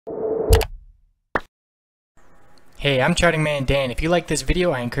Hey, I'm Charting Man Dan. If you like this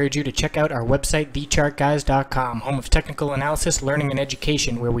video, I encourage you to check out our website, TheChartGuys.com, home of technical analysis, learning, and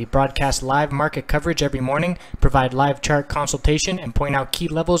education, where we broadcast live market coverage every morning, provide live chart consultation, and point out key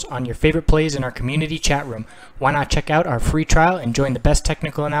levels on your favorite plays in our community chat room. Why not check out our free trial and join the best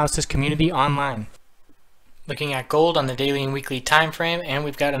technical analysis community online? Looking at gold on the daily and weekly time frame, and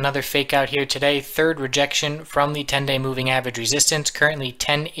we've got another fake out here today. Third rejection from the 10-day moving average resistance, currently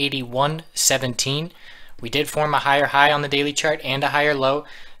 1081.17. We did form a higher high on the daily chart and a higher low,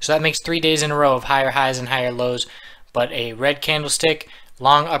 so that makes 3 days in a row of higher highs and higher lows. But a red candlestick,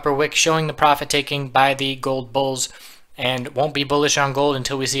 long upper wick showing the profit taking by the gold bulls, and won't be bullish on gold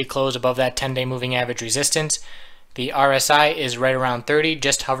until we see a close above that 10-day moving average resistance. The RSI is right around 30,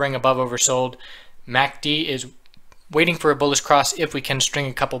 just hovering above oversold. MACD is waiting for a bullish cross if we can string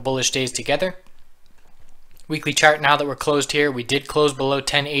a couple bullish days together. Weekly chart, now that we're closed here, we did close below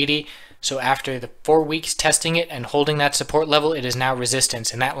 1080. So after the 4 weeks testing it and holding that support level, it is now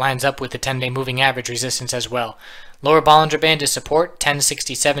resistance, and that lines up with the 10-day moving average resistance as well. Lower Bollinger Band is support,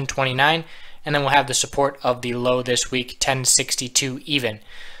 1067.29, and then we'll have the support of the low this week, 1062 even.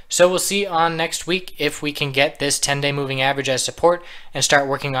 So we'll see on next week if we can get this 10-day moving average as support and start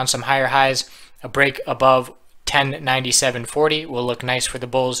working on some higher highs. A break above 1097.40 will look nice for the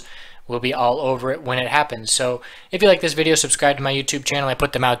bulls. We'll be all over it when it happens. So if you like this video, subscribe to my YouTube channel. I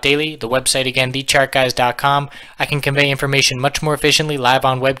put them out daily. The website again, TheChartGuys.com. I can convey information much more efficiently live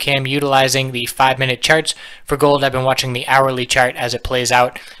on webcam utilizing the 5-minute charts. For gold, I've been watching the hourly chart as it plays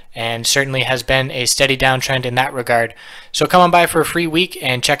out, and certainly has been a steady downtrend in that regard. So come on by for a free week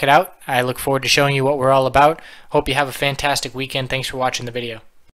and check it out. I look forward to showing you what we're all about. Hope you have a fantastic weekend. Thanks for watching the video.